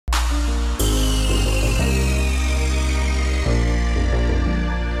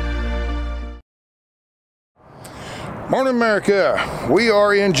Morning, America. We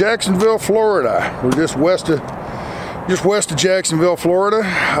are in Jacksonville, Florida. We're just west of Jacksonville, Florida.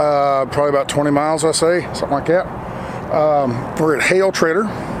 Probably about 20 miles, I say, something like that. We're at Hale Trader.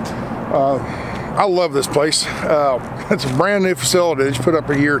 I love this place. It's a brand new facility. They just put up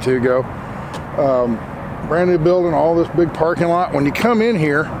a year or two ago. Brand new building, all this big parking lot. When you come in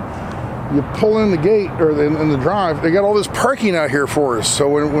here, you pull in the gate or in the drive, they got all this parking out here for us. So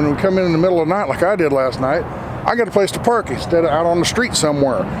when we come in the middle of the night, like I did last night, I got a place to park instead of out on the street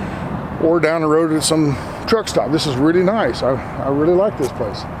somewhere or down the road at some truck stop. This is really nice. I really like this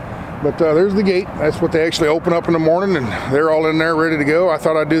place. But there's the gate. That's what they actually open up in the morning, and they're all in there ready to go. I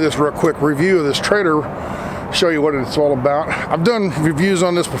thought I'd do this real quick review of this Trader, show you what it's all about. I've done reviews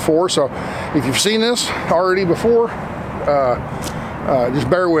on this before, so if you've seen this already before, just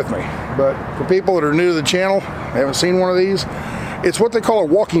bear with me. But for people that are new to the channel, haven't seen one of these, it's what they call a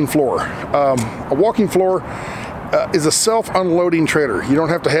walking floor. A walking floor is a self-unloading trailer. You don't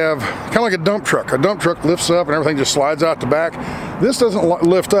have to have, kind of like a dump truck. A dump truck lifts up and everything just slides out the back. This doesn't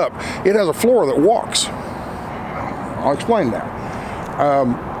lift up. It has a floor that walks. I'll explain that.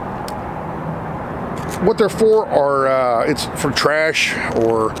 What they're for are, it's for trash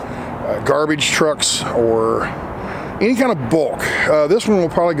or garbage trucks or any kind of bulk. This one will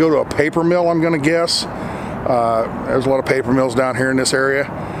probably go to a paper mill, I'm gonna guess. There's a lot of paper mills down here in this area.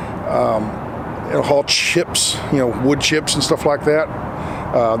 It'll haul chips, wood chips and stuff like that.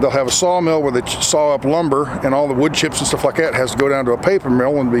 They'll have a sawmill where they saw up lumber, and all the wood chips and stuff like that has to go down to a paper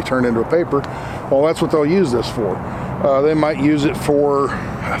mill and be turned into a paper. Well, that's what they'll use this for. They might use it for,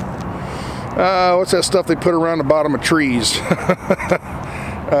 what's that stuff they put around the bottom of trees?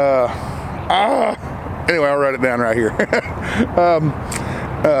 Anyway, I'll write it down right here.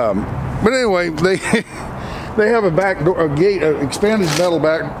 But anyway, they have a gate, expanded metal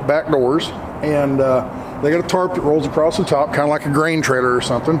back doors, and they got a tarp that rolls across the top, kind of like a grain trailer or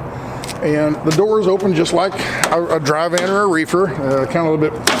something. And the doors open just like a dry van or a reefer, kind of a little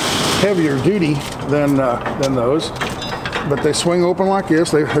bit heavier duty than those. But they swing open like this.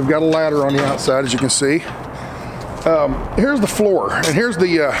 They've got a ladder on the outside, as you can see. Here's the floor, and here's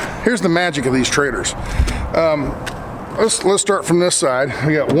the magic of these trailers. Let's start from this side.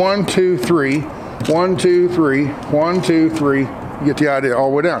 We got 1, 2, 3, 1, 2, 3, 1, 2, 3. You get the idea all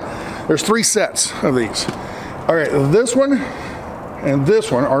the way down. There's 3 sets of these. All right, this one and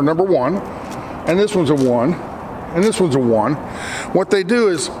this one are number 1, and this one's a 1, and this one's a 1. What they do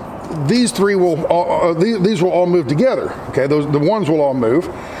is these 3 will these will all move together. Okay, the 1s will all move,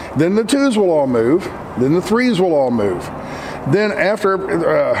 then the 2s will all move, then the 3s will all move. Then after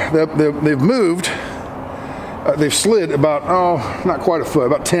they've moved, they've slid about, not quite a foot,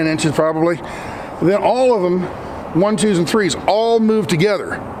 about 10 inches probably. Then all of them, 1, 2s, and 3s, all move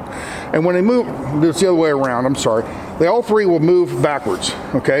together. And when they move, it's the other way around, I'm sorry. They all 3 will move backwards,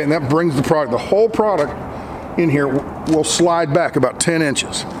 okay? And that brings the whole product in here will slide back about 10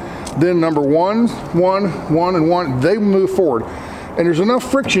 inches. Then number 1, 1, 1, and 1, they move forward. And there's enough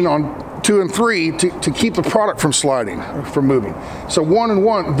friction on 2 and 3 to keep the product from sliding, from moving. So 1 and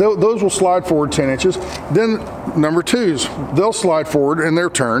 1, those will slide forward 10 inches. Then number 2s, they'll slide forward in their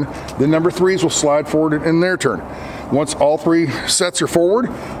turn. Then number 3s will slide forward in their turn. Once all 3 sets are forward,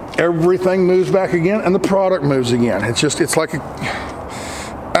 everything moves back again and the product moves again. It's like a,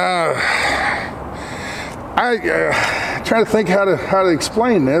 trying to think how to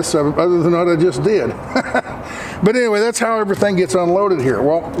explain this other than what I just did. But anyway, that's how everything gets unloaded here.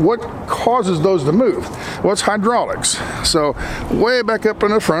 Well, what causes those to move? Well, it's hydraulics. So way back up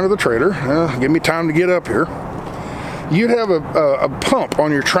in the front of the trailer, give me time to get up here. You'd have a pump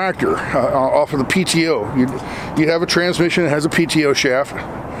on your tractor off of the PTO. You'd have a transmission that has a PTO shaft,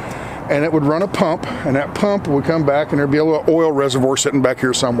 and it would run a pump, and that pump would come back, and there'd be a little oil reservoir sitting back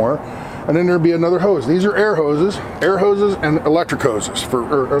here somewhere, and then there'd be another hose. These are air hoses and electric hoses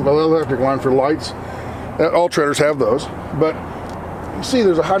or electric line for lights. All trailers have those, but you see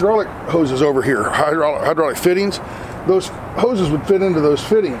there's a hydraulic hoses over here, hydraulic fittings. Those hoses would fit into those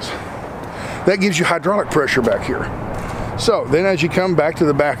fittings. That gives you hydraulic pressure back here. So then as you come back to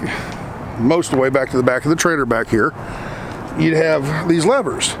the back, most of the way back to the back of the trailer back here, you'd have these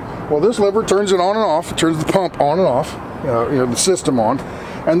levers. Well, this lever turns it on and off, it turns the pump on and off, the system on.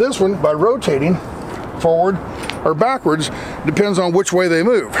 And this one, by rotating forward or backwards, depends on which way they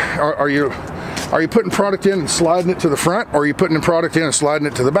move. Are you putting product in and sliding it to the front, or are you putting the product in and sliding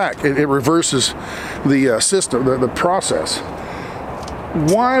it to the back? It reverses the system, the process.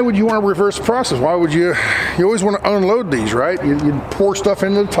 Why would you want to reverse the process? Why would you always want to unload these, right? You pour stuff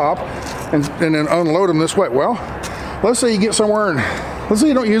into the top and then unload them this way. Well, let's say you get somewhere and let's say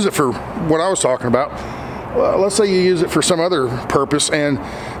you don't use it for what I was talking about. let's say you use it for some other purpose and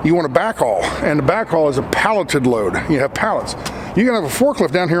you want to backhaul, and the backhaul is a palleted load. You have pallets. You can have a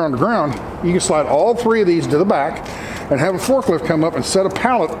forklift down here on the ground. You can slide all 3 of these to the back and have a forklift come up and set a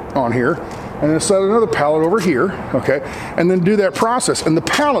pallet on here, and then set another pallet over here, okay? And then do that process, and the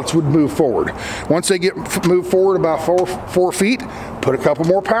pallets would move forward. Once they move forward about 4 feet, put a couple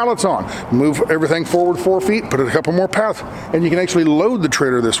more pallets on. Move everything forward 4 feet, put a couple more pallets, and you can actually load the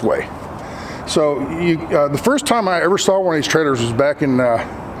trailer this way. So the first time I ever saw one of these trailers was back in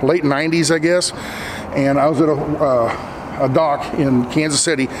late 90s, I guess, and I was at a dock in Kansas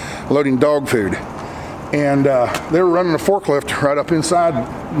City loading dog food. And they were running a forklift right up inside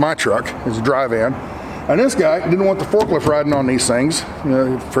my truck. It's a dry van. And this guy didn't want the forklift riding on these things,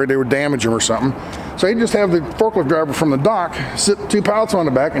 afraid they would damage him or something. So he'd just have the forklift driver from the dock sit 2 pallets on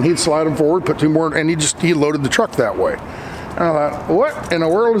the back, and he'd slide them forward, put 2 more, and he loaded the truck that way. And I thought, what in the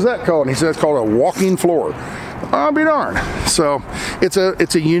world is that called? And he said it's called a walking floor. I'll be darned. So it's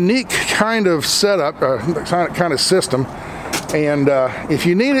a unique kind of setup, kind of system, and if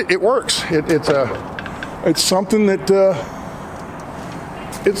you need it, it works. It's something that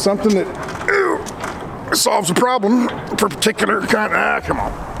solves a problem for a particular kind. Come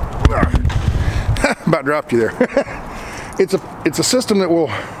on, about dropped you there. It's a system that will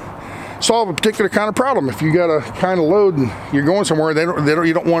solve a particular kind of problem. If you got a kind of load and you're going somewhere,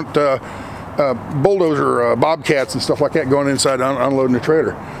 you don't want bulldozer bobcats and stuff like that going inside unloading the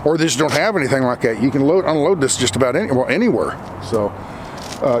trailer, or they just don't have anything like that. You can unload this just about anywhere. So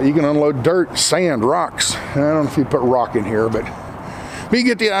you can unload dirt, sand, rocks. I don't know if you put rock in here, but you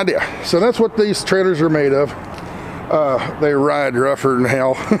get the idea. So that's what these trailers are made of. They ride rougher than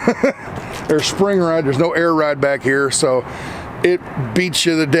hell. They're spring ride. There's no air ride back here, so it beats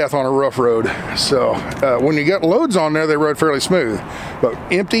you to death on a rough road. So when you got loads on there, they rode fairly smooth. But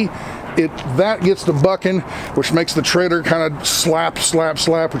empty, that gets the bucking, which makes the trailer kind of slap,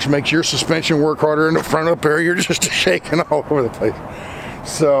 which makes your suspension work harder in the front up there. You're just shaking all over the place.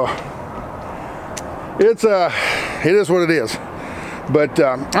 So it is what it is. But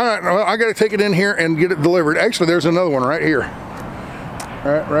all right, well, I got to take it in here and get it delivered. Actually, there's another one right here.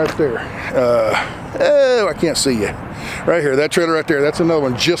 Right there. Oh, I can't see you. Right here, that trailer right there. That's another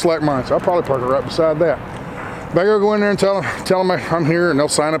one just like mine. So I'll probably park it right beside that. But I gotta go in there and tell them I'm here, and they'll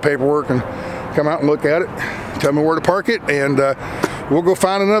sign the paperwork and come out and look at it, tell me where to park it, and we'll go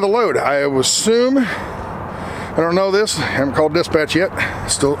find another load. I would assume, I don't know this, I haven't called dispatch yet,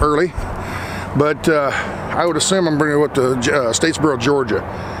 still early, but I would assume I'm bringing it up to Statesboro, Georgia,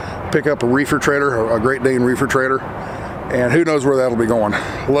 pick up a reefer trailer, a Great Dane reefer trailer, and who knows where that'll be going.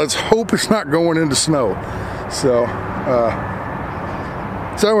 Let's hope it's not going into snow. So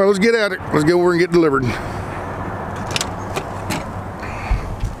anyway, let's get at it. Let's go over and get delivered.